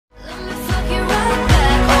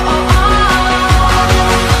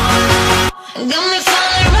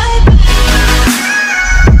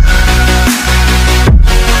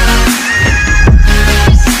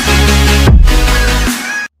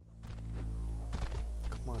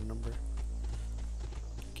phone number.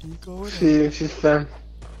 Can you go with She's fun.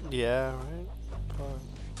 Yeah, right?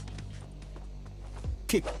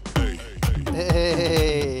 Kick.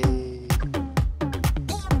 Hey!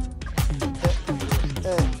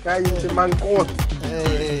 Cállense, mancos.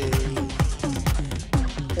 Hey!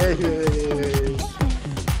 Hey.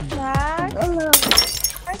 Zach. Hola.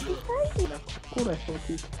 Aquí está.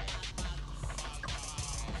 Corazoncito.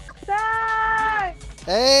 Zach.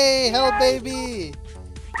 Hey, Hellbaby!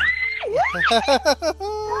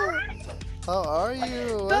 How are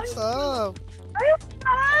you? What's up? I'm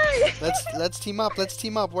fine. Let's team up. Let's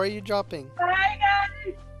team up. Where are you dropping? Bye,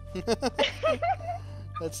 guys.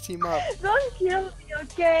 Let's team up. Don't kill me,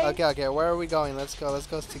 okay? Okay. Where are we going? Let's go. Let's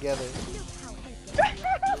go together.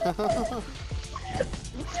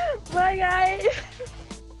 Bye, guys.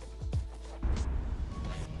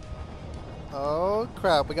 Oh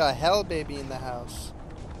crap! We got Hellbaby in the house.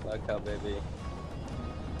 Like Hellbaby.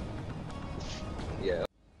 Yeah.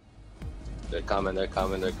 They're coming.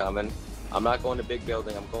 I'm not going to big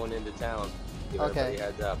building. I'm going into town. Give everybody a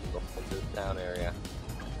heads up. I'm going into the town area.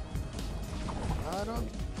 I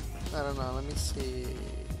don't know. Let me see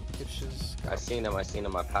if she's. I seen him.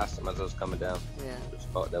 I passed him as I was coming down. Yeah.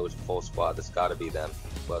 That was full squad. That's got to be them.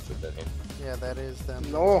 Who else is in here? Yeah, that is them.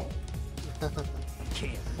 No.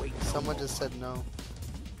 Can't wait. Someone just said no.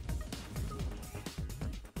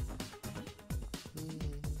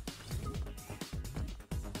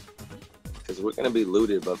 Because we're gonna be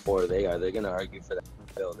looted before they are. They're gonna argue for that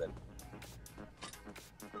building.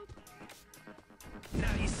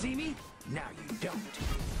 Now you see me? Now you don't.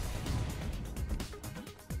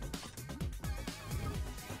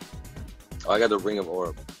 Oh, I got the ring of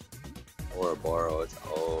Ouroboros. It's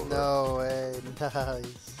over. No way.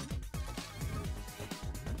 Nice.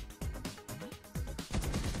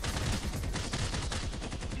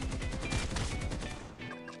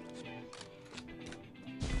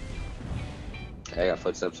 Hey, I got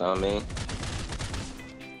footsteps on me.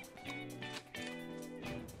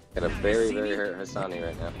 Got a very hurt Hassani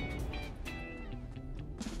right now.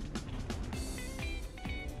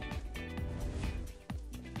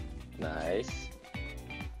 Nice.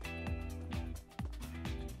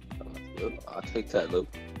 I'll take that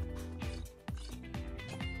loop.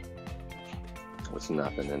 What's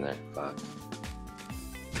nothing in there? Fuck.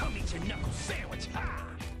 Come eat your knuckle sandwich. Ha!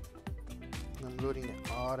 I'm looting the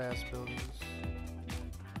odd ass buildings.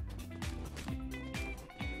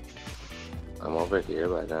 I'm over here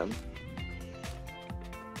by them.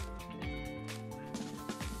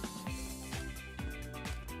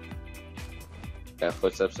 Got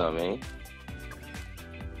footsteps on me.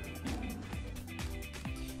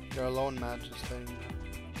 You're alone, Matt. Just letting you know.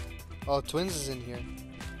 Oh, Twins is in here.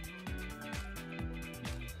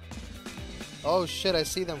 Oh shit! I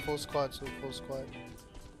see them. Full squad. So full squad.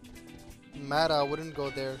 Matt, I wouldn't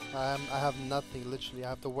go there. I have nothing. Literally, I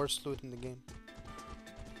have the worst loot in the game.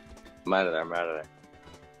 I'm out of there.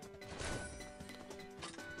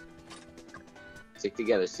 Stick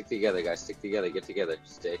together, guys. Stick together, get together.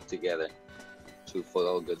 Stick together. 2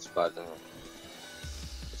 full good squads in here.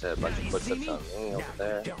 Just had a bunch of footsteps on me over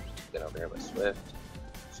there. Get over here with Swift.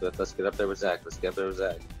 Swift, let's get up there with Zach.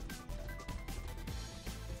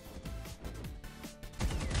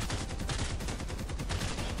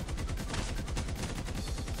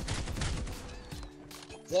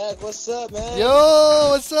 Zach, what's up, man? Yo,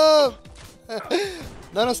 what's up?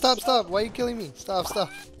 No, stop. Why are you killing me? Stop.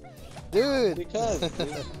 Dude. Because dude, you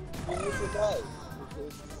need to die.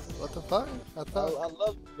 What the fuck? I thought I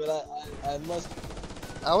love you, but I must.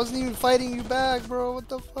 I wasn't even fighting you back, bro. What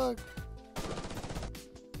the fuck?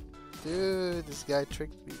 Dude, this guy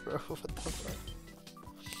tricked me, bro. What the fuck?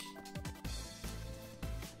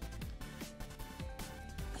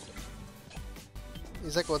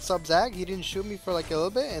 He's like, what's up, Zach? He didn't shoot me for like a little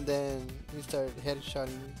bit, and then he started headshotting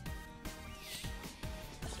me.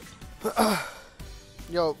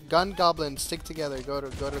 Yo, gun goblin, stick together. Go to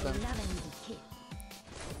them.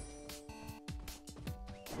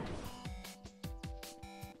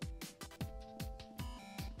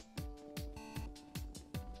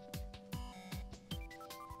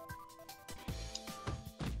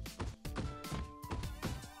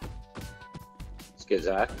 Let's get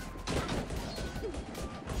Zach.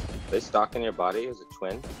 They stalking your body as a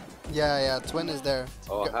twin? Yeah, Twin is there.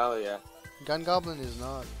 Oh, hell yeah. Gun goblin is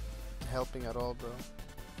not helping at all, bro.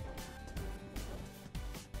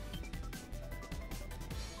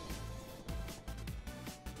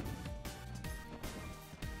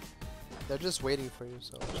 They're just waiting for you,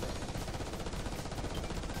 so check.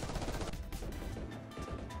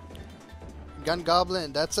 Gun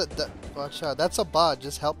goblin, watch out. That's a bot.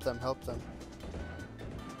 Just help them.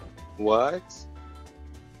 What?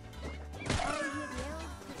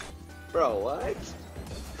 Bro, what?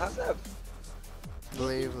 How's that?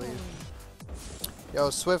 Leave. Yo,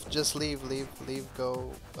 Swift, just leave,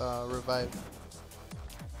 go, revive.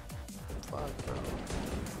 Fuck, bro.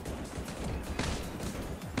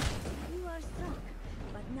 You are strong,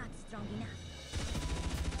 but not strong enough.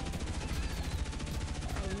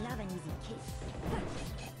 I love an easy kiss.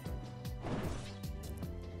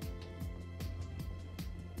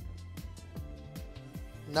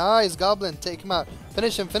 Nice, Goblin, take him out.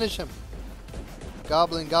 Finish him.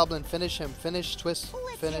 Goblin, finish him. Finish Twist,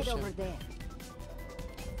 finish him. Over there.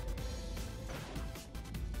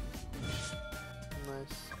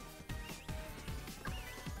 Nice.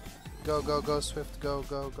 Go, Swift, go.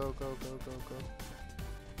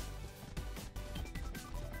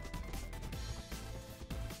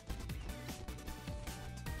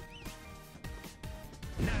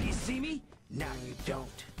 Now you see me? Now you don't.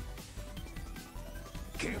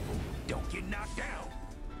 Careful, don't get knocked down.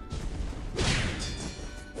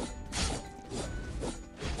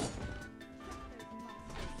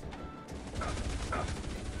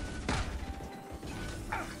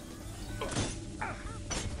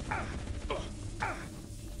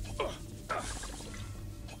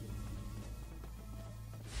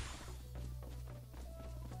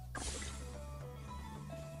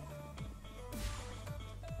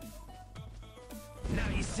 Now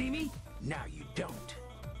you see me? Now you don't.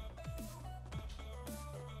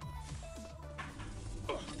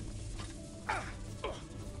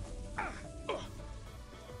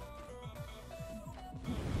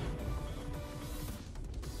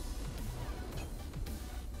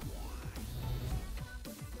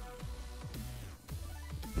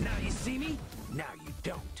 Now you see me? Now you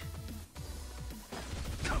don't.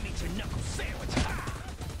 Come eat your knuckle sandwich.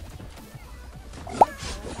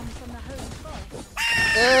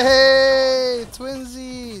 Hey,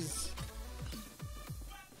 twinsies!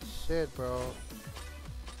 Shit, bro.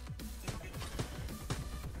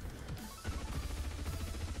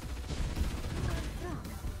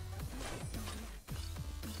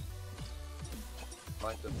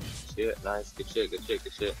 Michael, shit, nice, good shit.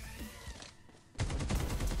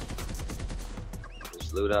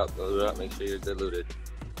 Just loot up, make sure you're good looted.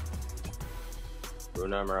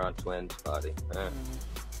 Rune armor on Twin's body.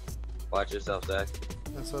 Watch yourself, Zach.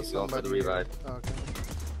 That's what He's going for the somebody- revive. Oh, okay.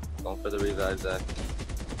 Going for the revive, Zach.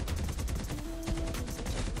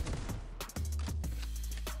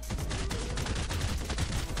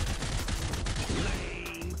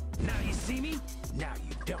 Lame. Now you see me? Now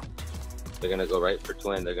you don't. They're gonna go right for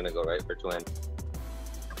Twin.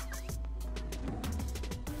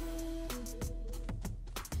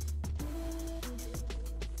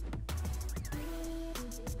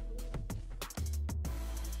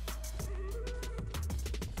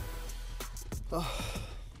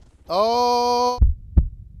 Oh!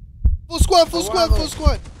 Full squad!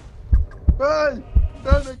 Hey,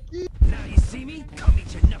 están aquí. Now you see me? Come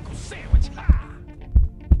eat your knuckle sandwich. Ha!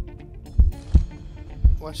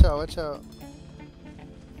 Watch out. Don't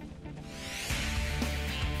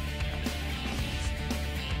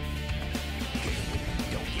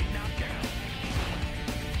get knocked down.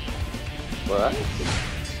 What?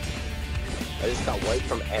 I just got wiped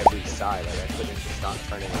from every side. Like I couldn't just stop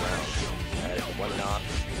turning around. I had one knock.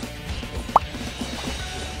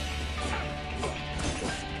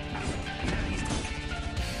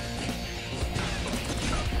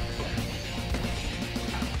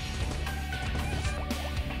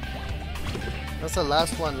 That's the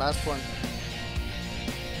last one.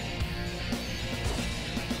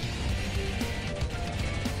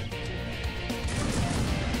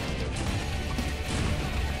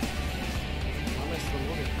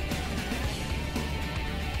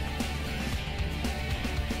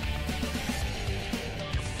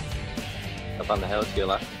 Up on the hill to your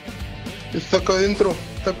left. Está acá adentro,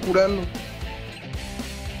 está curando.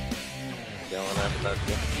 Killing that, that's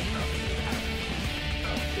you.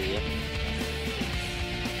 I'll see you.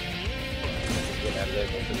 Get out of there,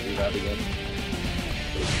 go for the revive again.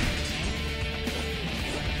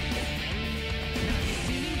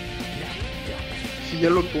 Si ya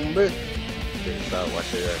lo tumbé. Just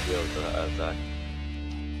watch your heels to the outside.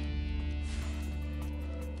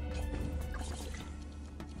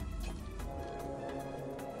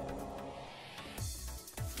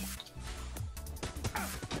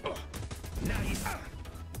 Now you see.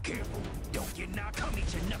 Careful. Don't get knocked. Come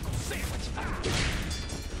eat your knuckle sandwich. Ha!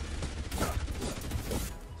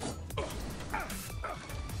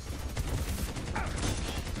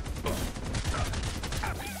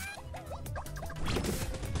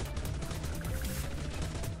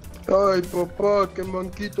 Ay, papá, qué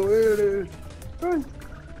manquito eres. Ay.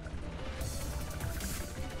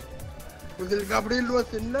 Pues el Gabriel no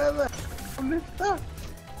hace nada. ¿Dónde está?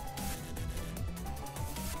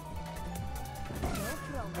 No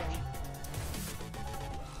problem.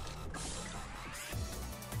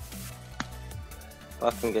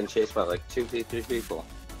 Fucking getting chased by like 3 people.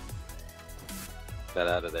 Got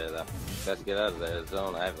out of there though. Got to get out of there.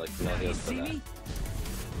 Zone. I have like no Now you heals for see that. me?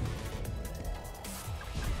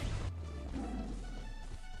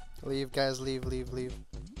 Leave, guys, leave, leave, leave.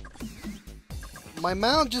 My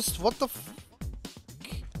mount just, what the f...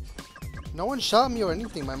 No one shot me or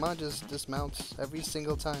anything. My mount just dismounts every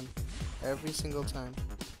single time. Every single time.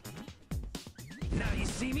 Now you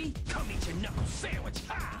see me? Come eat your knuckle sandwich.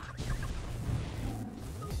 Ha!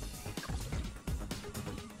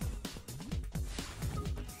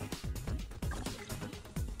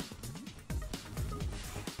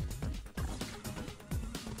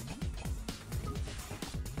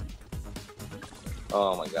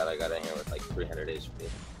 Oh my god, I got in here with like 300 HP.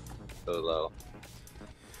 So low.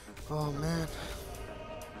 Oh, man.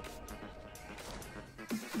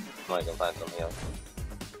 I can find some heals.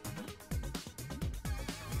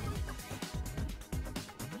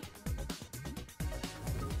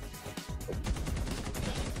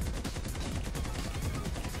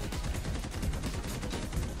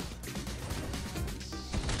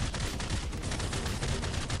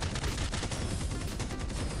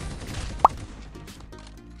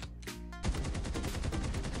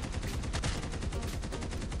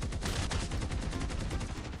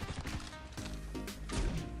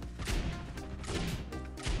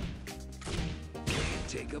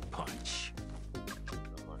 Take a punch.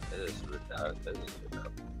 It is retarded. It is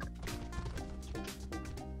retarded.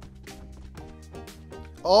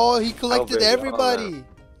 Oh, he collected baby, everybody.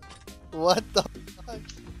 What the fuck?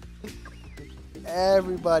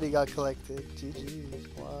 Everybody got collected. GG's.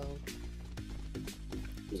 Wow.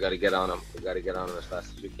 We gotta get on him. We gotta get on him as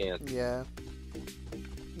fast as we can. Yeah.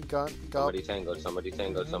 Got. Somebody tangoed. Somebody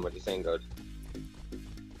tangoed. Somebody tangoed.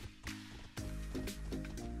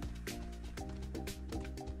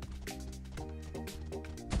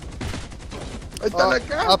 Ahí están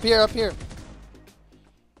acá. Up here, up here.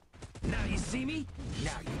 Now you see me?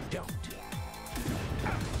 Now you don't.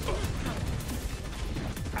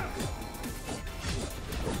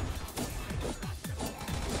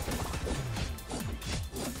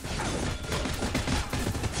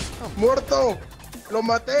 Muerto. Lo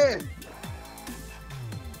maté.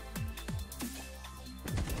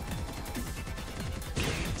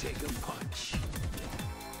 Take a punch.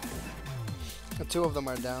 Two of them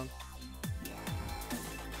are down.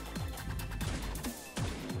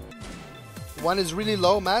 One is really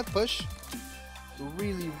low, Matt. Push.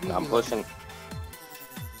 Really, really I'm low. pushing.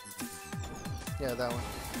 Yeah, that one.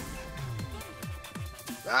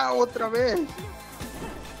 Ah, otra vez.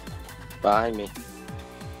 Behind me.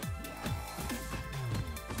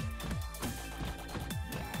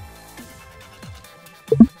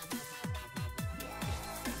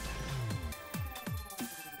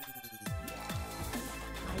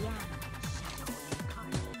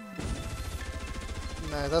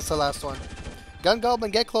 Nice, that's the last one. Gun Goblin,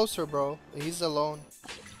 get closer, bro. He's alone.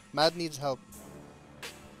 Mad needs help.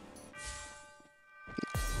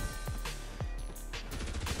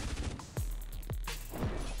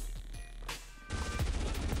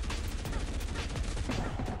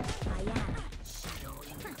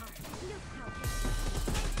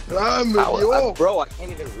 Ah, me dio. Bro, I can't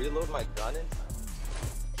even reload my gun.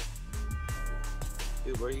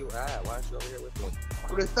 Dude, where you at? Why aren't you over here with me?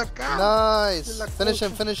 Pero está acá. Nice. Finish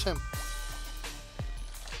him, finish him.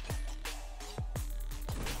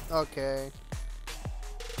 Okay.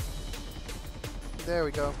 There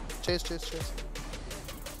we go. Chase, chase, chase.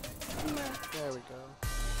 There we go.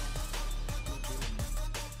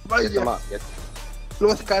 Get them Vaya. up. Get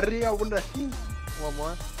Los carría aún así. One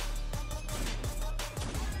more.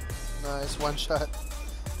 Nice, one shot.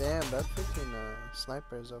 Damn, that freaking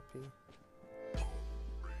sniper is OP.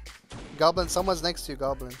 Goblin, someone's next to you,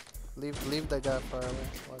 Goblin. Leave that guy far away.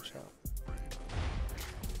 Watch out.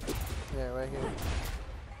 Yeah, right here.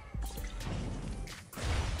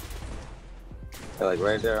 They're like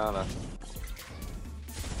right there on us.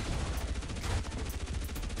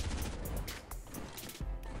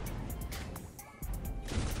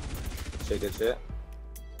 Shit, good shit.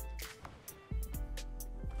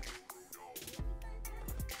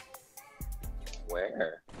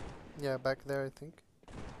 Where? Yeah, back there, I think.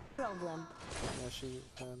 Problem. Yeah, she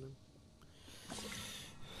found him.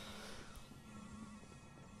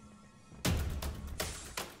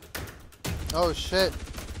 Oh shit!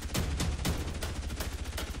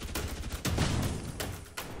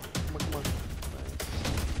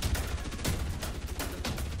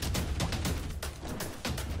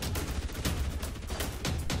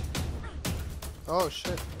 Oh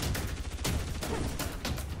shit.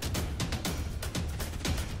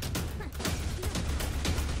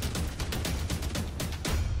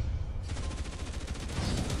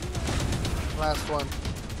 Last one.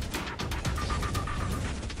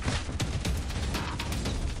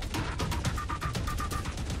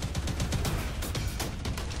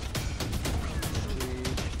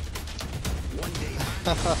 One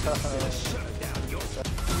day,